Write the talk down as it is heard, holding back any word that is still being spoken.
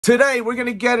Today, we're going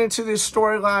to get into this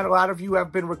storyline. A lot of you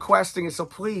have been requesting it, so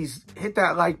please hit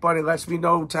that like button. It lets me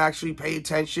know to actually pay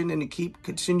attention and to keep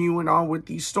continuing on with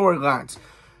these storylines.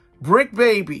 Bricc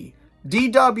Baby,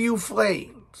 DW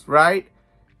Flames, right?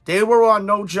 They were on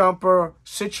No Jumper.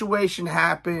 Situation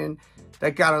happened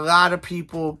that got a lot of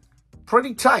people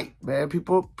pretty tight, man.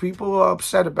 People are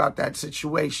upset about that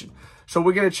situation. So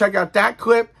we're going to check out that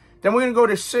clip. Then we're going to go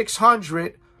to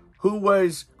 600, who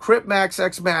was Crip Mac's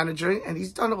ex-manager, and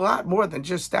he's done a lot more than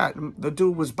just that. The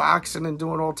dude was boxing and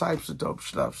doing all types of dope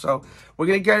stuff. So we're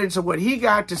going to get into what he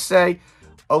got to say,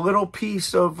 a little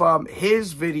piece of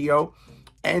his video,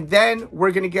 and then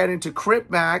we're going to get into Crip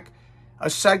Mac,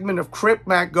 a segment of Crip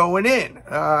Mac going in,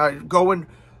 going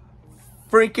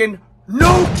freaking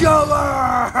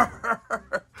nuclear!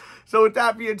 So with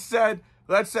that being said,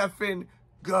 let's effing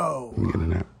go. Let me get in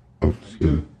that. Oh,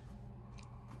 excuse me.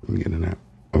 Let me get in that.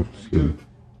 Oh, excuse me.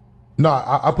 No,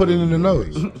 I put it in the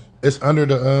notes. It's under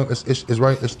the it's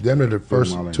right. It's under the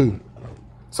first two.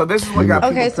 So this is what got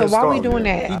people so pissed why off. We doing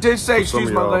that? He did say, some excuse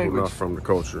of my y'all language. not from the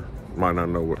culture might not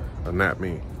know what a nap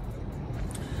means.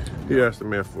 He asked the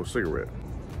man for a cigarette,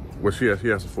 which he asked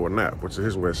him for a nap, which is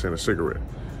his way of saying a cigarette.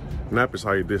 Nap is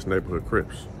how you diss neighborhood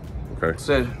Crips.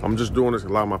 Okay, I'm just doing this. A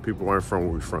lot of my people aren't from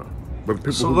where we from, but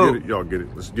the people who get it, y'all get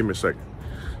it. Just give me a second.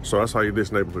 So that's how you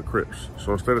diss neighborhood Crips.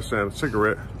 So instead of saying a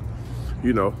cigarette,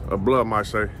 you know, a blood might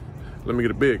say, let me get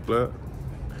a big blood.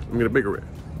 Let me get a bigger red.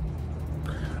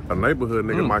 A neighborhood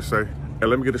nigga might say, hey,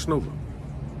 let me get a snooper.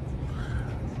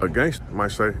 A gangster might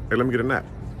say, hey, let me get a nap.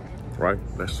 Right?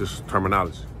 That's just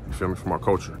terminology. You feel me? From our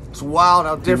culture. It's wild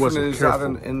how different it is out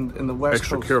in the West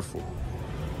Coast. Extra careful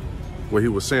what he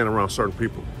was saying around certain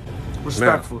people.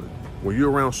 Respectfully. Now, when you're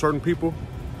around certain people,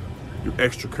 you're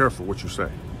extra careful what you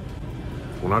say.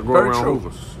 When I go around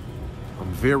Hoovers,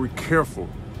 I'm very careful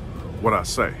what I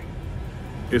say.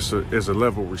 It's a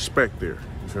level of respect there.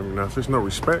 You feel me? Now, if there's no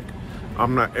respect,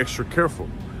 I'm not extra careful.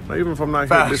 Now, even if I'm not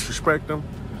here to disrespect them,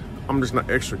 I'm just not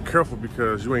extra careful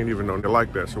because you ain't even know they're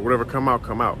like that. So whatever come out,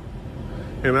 come out.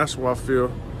 And that's why I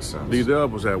feel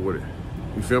D-Dub was at with it.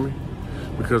 You feel me?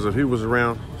 Because if he was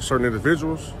around certain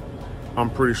individuals,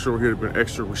 I'm pretty sure he'd have been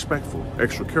extra respectful,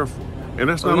 extra careful. And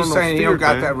that's not on no saying he don't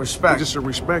got that respect. It's just a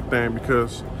respect thing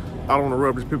because I don't want to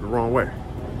rub these people the wrong way.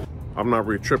 I'm not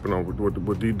really tripping on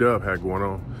what D-Dub had going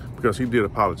on because he did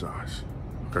apologize.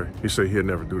 Okay, he said he'd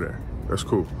never do that. That's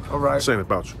cool. All right. This ain't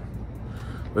about you.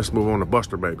 Let's move on to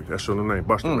Buster Baby. That's your new name,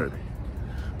 Buster Baby.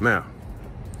 Now,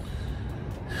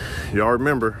 y'all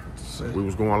remember we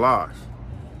was going live,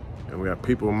 and we had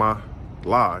people in my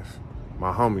live,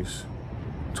 my homies,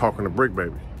 talking to Bricc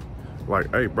Baby.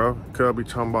 Like, hey, bro, could be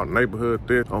talking about neighborhood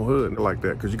this, on hood, and like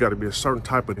that, because you got to be a certain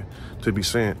type of to be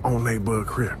saying on neighborhood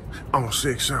Crip, on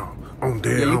 6-0, on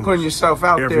dead you putting yourself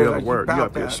out every there. Other word. You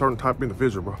got to be a certain type of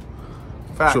individual, bro.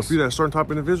 Facts. So if you're that certain type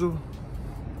of individual,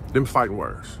 them fighting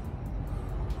words.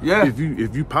 Yeah. If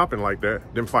you popping like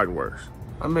that, them fighting words.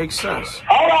 That makes sense.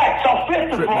 All right, so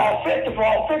first of all,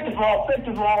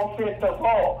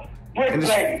 Bricc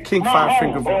Baby, King my Five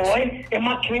Finger homeboy, voice. and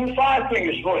my King Five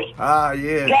Fingers voice. Ah,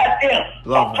 yeah. Goddamn,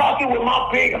 Love I'm talking with my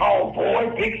big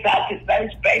homeboy, Big Falcon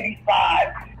Face, Baby 5,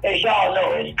 as y'all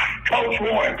know, it's Coach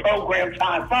Warren Program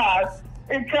Time 5,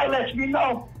 and lets me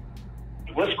know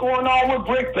what's going on with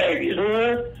Bricc Baby.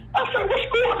 I said,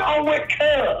 what's going on with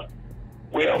Cub?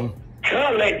 Well,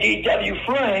 Cub let DW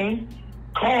Flame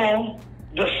call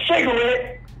the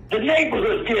cigarette the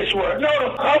neighborhood diss word.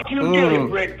 No, the fuck you did it,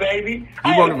 Bricc Baby.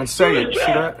 You won't even say it. See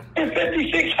that? In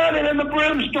 5600 in the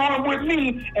brimstone with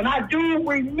me, and I do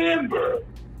remember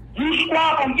you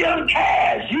squabbled Young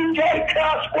Cash, you J.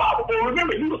 Cub squabbled.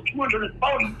 Remember, you was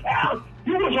 240 pounds.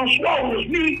 You was on swole as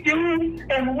me,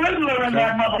 dude, and Riddler in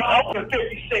that motherfucker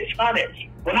 5600.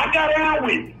 When I got out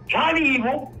with Johnny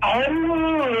Evil, on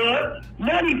Hood,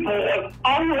 Nutty Boy,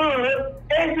 on Hood,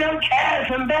 and Young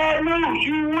Cash and Bad News,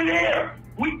 you were there.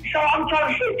 So I'm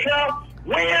trying to say, Cal,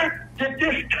 where did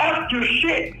this CUSTER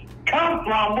shit come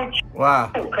from?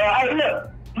 Wow. Hey,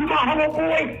 look, you my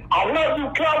homeboy. I love you,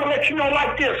 Cal. I'll let you know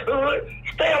like this, Hood.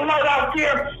 Stay alert out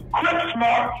there. Crip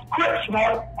smart, Crip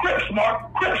smart, Crip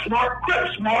smart, Crip smart,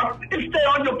 Crip smart. And stay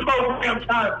on your program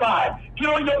time 5. Get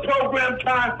on your program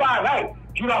time 5. Hey,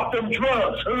 get off them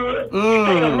drugs, Hood.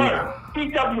 Stay alert.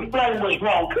 DW Flame was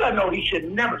wrong. Cuz know he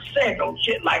should never say no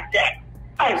shit like that.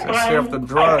 Hey, Flame,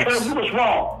 you was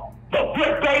wrong. But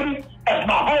Bricc Baby, as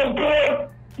my homeboy,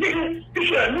 nigga, you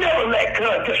should have never let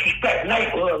Cuz disrespect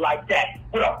neighborhood like that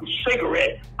without a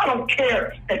cigarette. I don't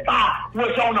care if I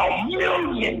was on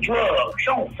 1,000,000 drugs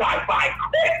on Sci-Fi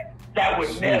Crip. That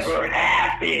would never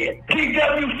happen.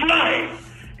 DW Flame,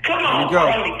 Come on, go.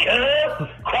 Crowley Cub.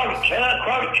 Crowley Cub,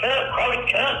 Crowley Cub,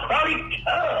 Crowley Cub, Crowley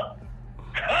Cub.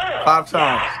 Cub. 5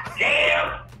 times.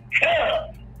 Damn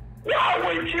Cub. Why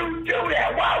would you do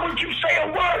that? Why would you say a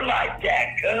word like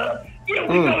that, Cub? Yeah,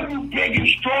 we know you big and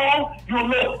strong. You a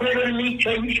little bigger than me,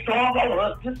 tell you strong on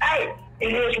Husker's Heights.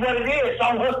 It is what it is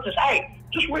on Husker's Heights.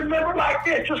 Just remember like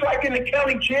this, just like in the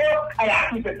county jail, hey, I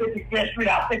keep it 55th Street,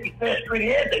 out 55th Street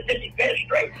here, the 55th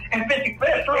Street, and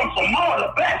 55th Street on some more,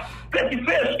 the best,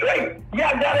 55th Street.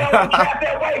 Yeah, got it on the trap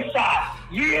that wayside.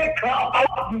 Yeah,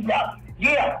 come,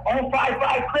 yeah, on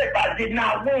 5-5 Crip, I did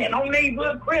not win. On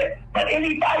neighborhood Crip. But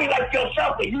anybody like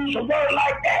yourself that use a word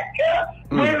like that,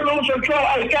 cuz, win, lose, or draw,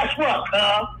 hey, guess what,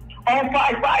 cuz? On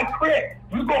 5-5 Crip,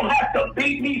 you're going to have to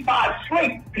beat me 5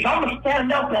 sleep, because I'm going to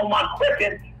stand up on my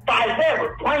cricket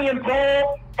 5-ever, playing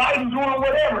ball, fighting, doing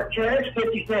whatever, cuz,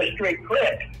 55th Street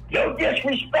Crip. Yo,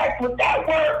 disrespect with that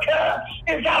word,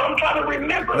 cuz, is how I'm trying to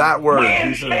remember. That word,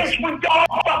 when y'all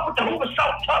fuck with the who was so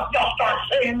tough, y'all start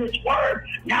saying this word.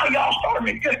 Now y'all starting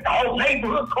to get the whole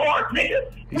neighborhood card,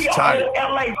 nigga. He's We all tired.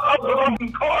 LA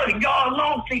card, and y'all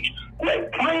alone teach.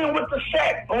 Quit playing with the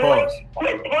set, boys. Pause.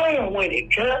 Quit playing with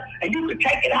it, cuz. And you can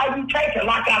take it how you take it,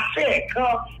 like I said,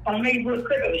 cuz. On neighborhood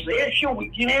cricket, it's the issue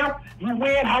with them. You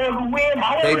win, however you win,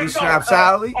 however Baby it goes, Snaps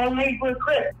Alley. on neighborhood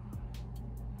cricket.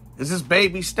 Is this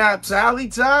Baby Snaps Alley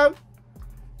time?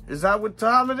 Is that what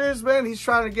time it is, man? He's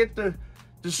trying to get the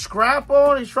scrap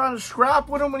on. He's trying to scrap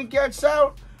with him when he gets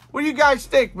out. What do you guys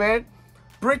think, man?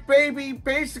 Bricc Baby,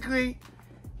 basically,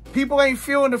 people ain't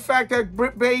feeling the fact that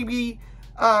Bricc Baby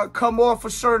come off a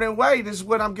certain way. This is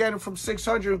what I'm getting from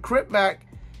 600 and Crip Mac.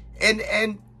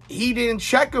 And he didn't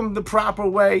check him the proper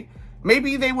way.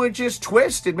 Maybe they were just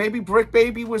twisted. Maybe Bricc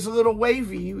Baby was a little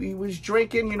wavy. He was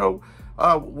drinking, you know,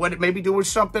 maybe doing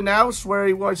something else where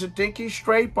he wasn't thinking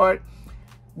straight. But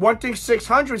one thing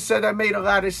 600 said that made a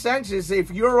lot of sense is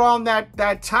if you're on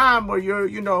that time where you're,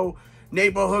 you know,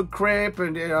 neighborhood Crip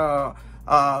and, you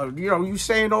know, you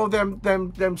saying all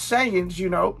them sayings, you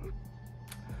know,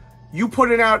 you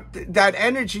putting out that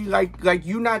energy like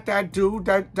you not that dude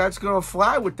that's gonna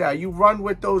fly with that. You run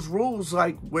with those rules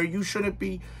like where you shouldn't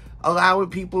be allowing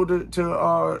people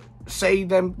to say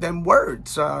them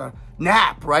words.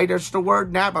 Nap, right? That's the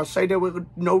word nap. I'll say that with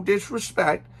no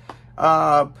disrespect.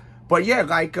 But yeah,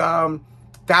 like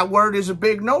that word is a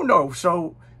big no-no.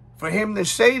 So for him to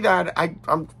say that,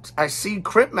 I see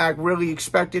Crip Mac really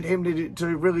expected him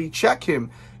to really check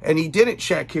him, and he didn't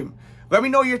check him. Let me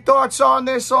know your thoughts on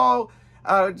this all.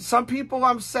 Some people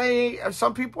I'm seeing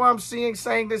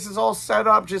saying this is all set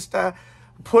up just to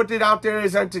put it out there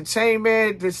as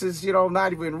entertainment. This is, you know,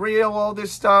 not even real, all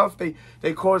this stuff.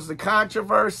 They caused the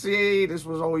controversy. This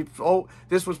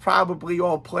was probably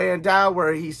all planned out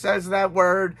where he says that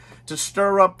word to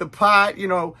stir up the pot, you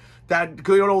know, that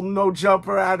good old no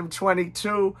jumper Adam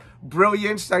 22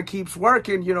 brilliance that keeps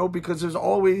working, you know, because there's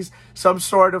always some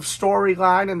sort of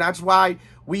storyline, and that's why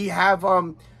we have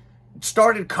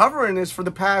started covering this for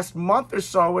the past month or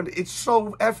so, and it's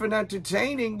so effing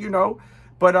entertaining, you know.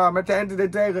 But at the end of the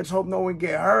day, let's hope no one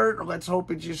get hurt. Let's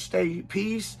hope it just stay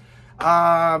peace,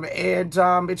 and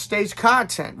it stays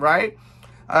content, right?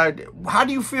 How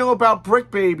do you feel about Bricc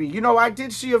Baby? You know, I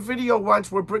did see a video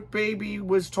once where Bricc Baby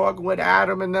was talking with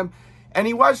Adam and them, and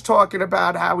he was talking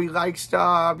about how he likes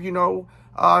to, you know,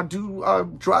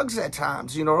 do drugs at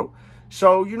times, you know.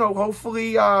 So, you know,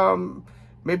 hopefully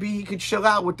maybe he could chill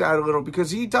out with that a little, because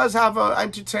he does have an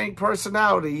entertaining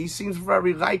personality. He seems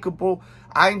very likable.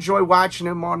 I enjoy watching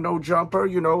him on No Jumper.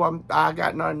 You know, I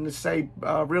got nothing to say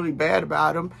really bad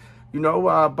about him, you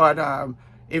know, but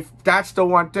if that's the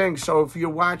one thing. So if you're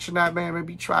watching that, man,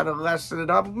 maybe try to lessen it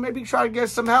up. Maybe try to get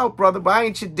some help, brother. But I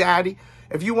ain't your daddy.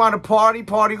 If you want to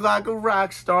party like a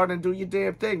rock star and do your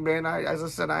damn thing, man. As I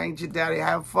said, I ain't your daddy.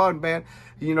 Have fun, man.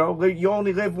 You know, you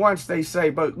only live once, they say.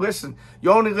 But listen,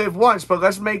 you only live once, but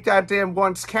let's make that damn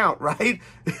once count, right?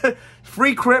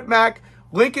 Free Crip Mac.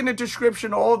 Link in the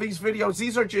description, all these videos.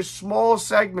 These are just small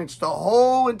segments. The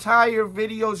whole entire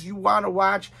videos you want to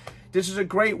watch. This is a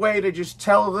great way to just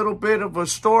tell a little bit of a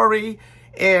story.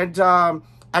 And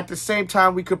at the same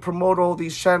time, we could promote all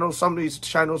these channels. Some of these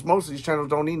channels, most of these channels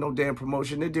don't need no damn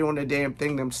promotion. They're doing the damn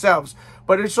thing themselves.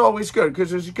 But it's always good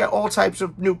because you get all types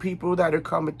of new people that are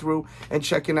coming through and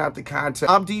checking out the content.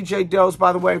 I'm DJ Delz,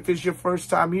 by the way, if it's your first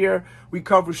time here. We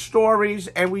cover stories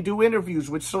and we do interviews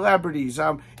with celebrities.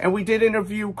 And we did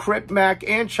interview Crip Mac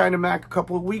and China Mac a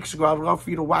couple of weeks ago. I'd love for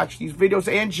you to watch these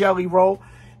videos, and Jelly Roll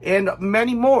and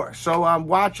many more. So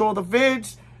watch all the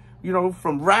vids, you know,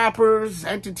 from rappers,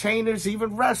 entertainers,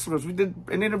 even wrestlers. We did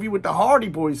an interview with the Hardy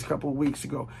Boys a couple of weeks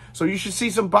ago. So you should see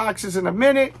some boxes in a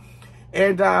minute.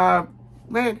 And,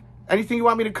 man, Anything you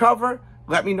want me to cover,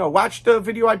 let me know. Watch the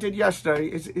video I did yesterday.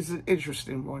 It's an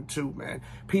interesting one too, man.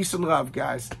 Peace and love,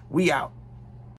 guys. We out.